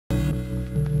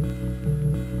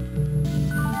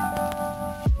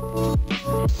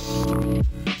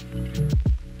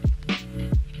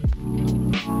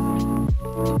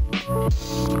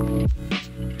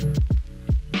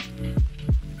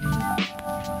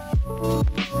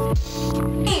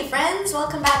Hey friends,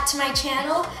 welcome back to my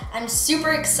channel. I'm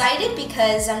super excited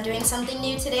because I'm doing something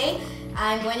new today.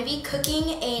 I'm going to be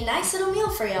cooking a nice little meal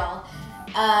for y'all.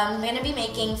 I'm going to be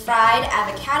making fried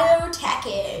avocado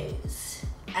tacos.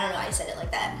 I don't know why I said it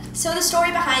like that. So the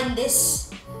story behind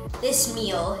this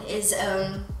meal is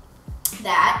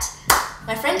that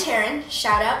my friend Taryn,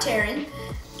 shout out Taryn,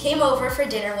 came over for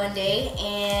dinner one day,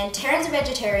 and Taryn's a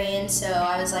vegetarian, so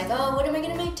I was like, oh, what am I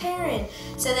gonna make Taryn?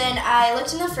 So then I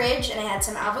looked in the fridge and I had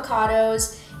some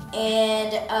avocados,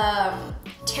 and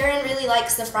Taryn really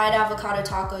likes the fried avocado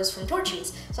tacos from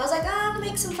Torchy's. So I was like, oh, I'm gonna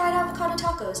make some fried avocado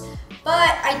tacos.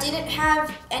 But I didn't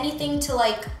have anything to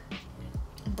like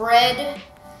bread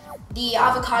the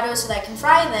avocados so that I can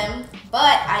fry them,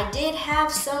 but I did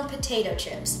have some potato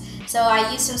chips. So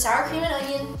I used some sour cream and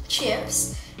onion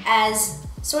chips as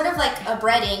sort of like a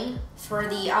breading for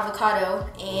the avocado,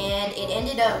 and it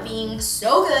ended up being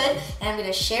so good, and I'm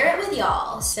gonna share it with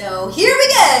y'all. So here we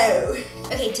go!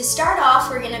 Okay, to start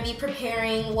off, we're gonna be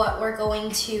preparing what we're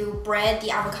going to bread the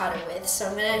avocado with. So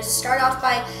I'm gonna start off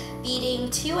by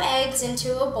beating 2 eggs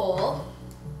into a bowl.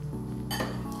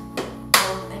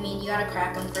 Well, I mean, you gotta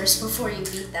crack them first before you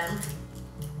beat them.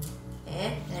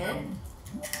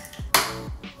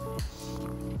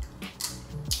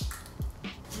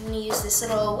 I'm gonna use this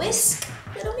little whisk,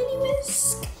 little mini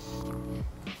whisk,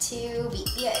 to beat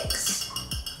the eggs.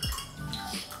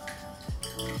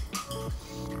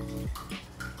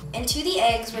 And to the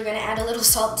eggs, we're gonna add a little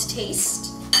salt to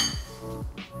taste.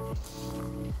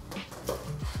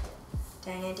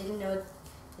 Dang, I didn't know it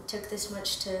took this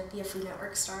much to be a Food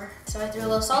Network star. So I threw a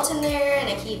little salt in there, and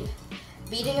I keep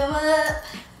beating them up.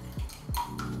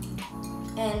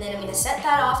 And then I'm gonna set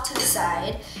that off to the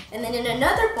side. And then in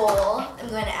another bowl, I'm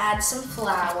going to add some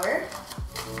flour. And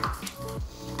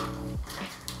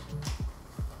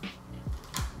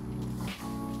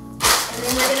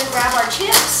then we're gonna grab our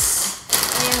chips,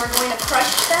 and we're going to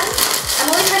crush them. I'm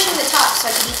only crushing the top so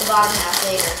I can eat the bottom half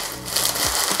later.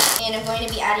 And I'm going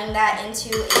to be adding that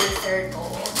into a third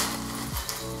bowl.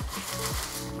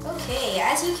 Okay,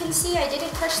 as you can see, I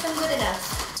didn't crush them good enough.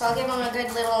 So I'll give them a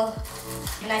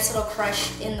nice little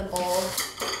crush in the bowl.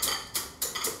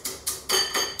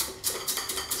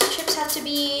 Chips have to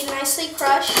be nicely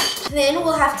crushed. Then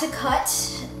we'll have to cut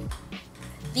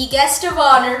the guest of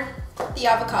honor, the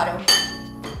avocado.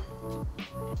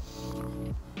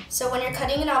 So when you're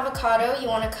cutting an avocado, you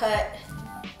want to cut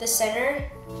the center,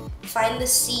 find the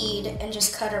seed, and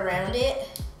just cut around it.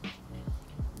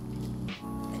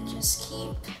 And just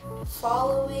keep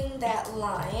following that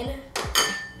line.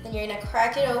 Then you're gonna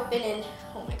crack it open and,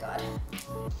 oh my God.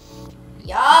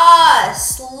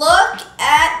 Yes, look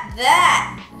at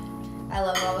that. I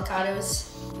love avocados.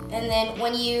 And then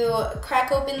when you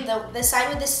crack open the side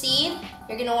with the seed,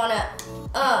 you're gonna wanna,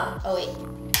 oh wait,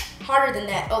 harder than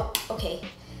that. Oh, okay.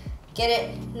 Get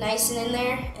it nice and in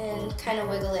there and kind of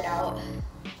wiggle it out.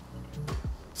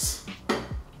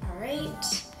 All right,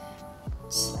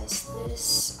 slice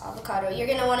this avocado. You're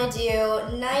gonna wanna do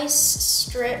nice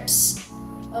strips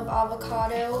of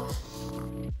avocado.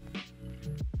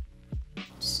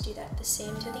 Just do that the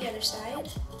same to the other side.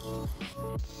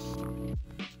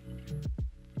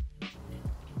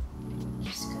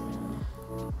 Just gonna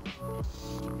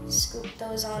scoop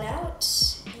those on out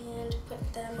and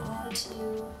put them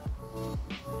onto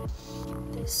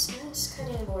this nice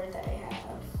cutting board that I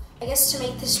have. I guess to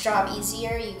make this job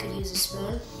easier, you could use a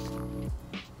spoon,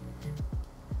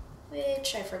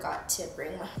 which I forgot to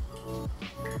bring.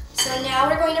 So now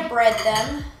we're going to bread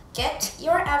them. Get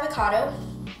your avocado,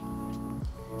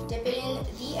 dip it in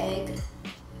the egg,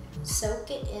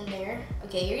 soak it in there.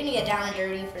 Okay, you're gonna get down and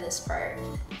dirty for this part.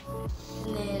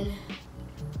 And then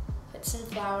put some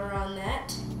flour on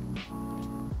that.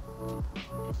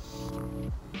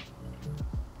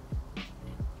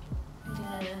 I'm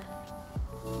gonna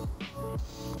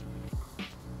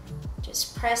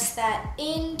just press that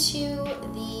into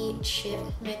the chip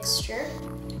mixture.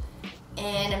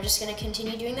 And I'm just gonna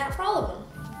continue doing that for all of them.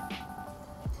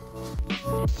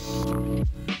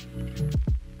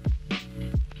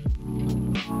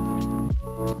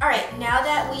 All right, now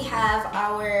that we have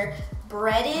our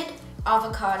breaded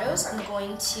avocados, I'm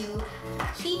going to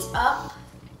heat up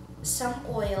some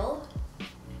oil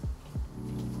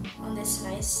on this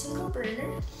nice single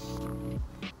burner.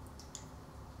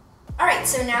 All right,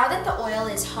 so now that the oil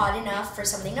is hot enough for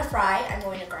something to fry, I'm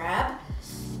going to grab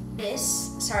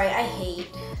this. Sorry, I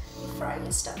hate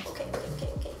frying stuff. Okay.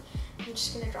 I'm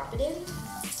just gonna drop it in.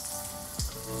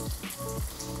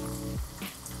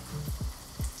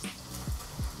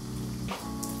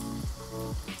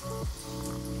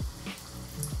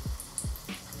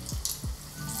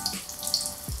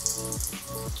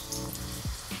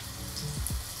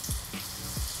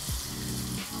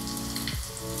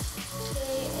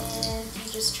 Okay, and you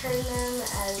just turn them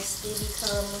as they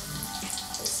become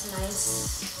this nice,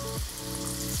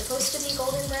 supposed to be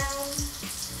golden brown.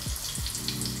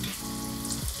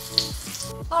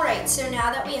 Alright, so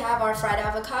now that we have our fried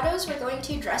avocados, we're going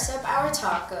to dress up our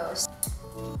tacos.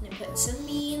 I'm going to put some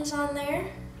beans on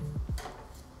there.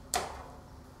 And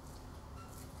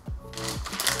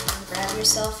grab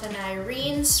yourself an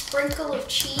Irene sprinkle of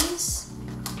cheese.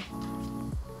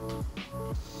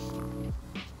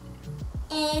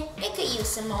 It could use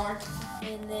some more.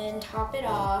 And then top it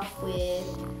off with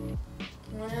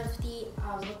one of the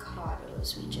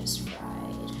avocados we just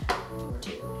fried, or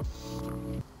two.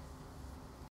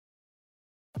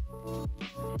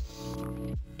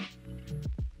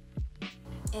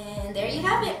 And there you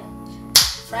have it,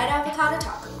 fried avocado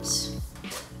tacos.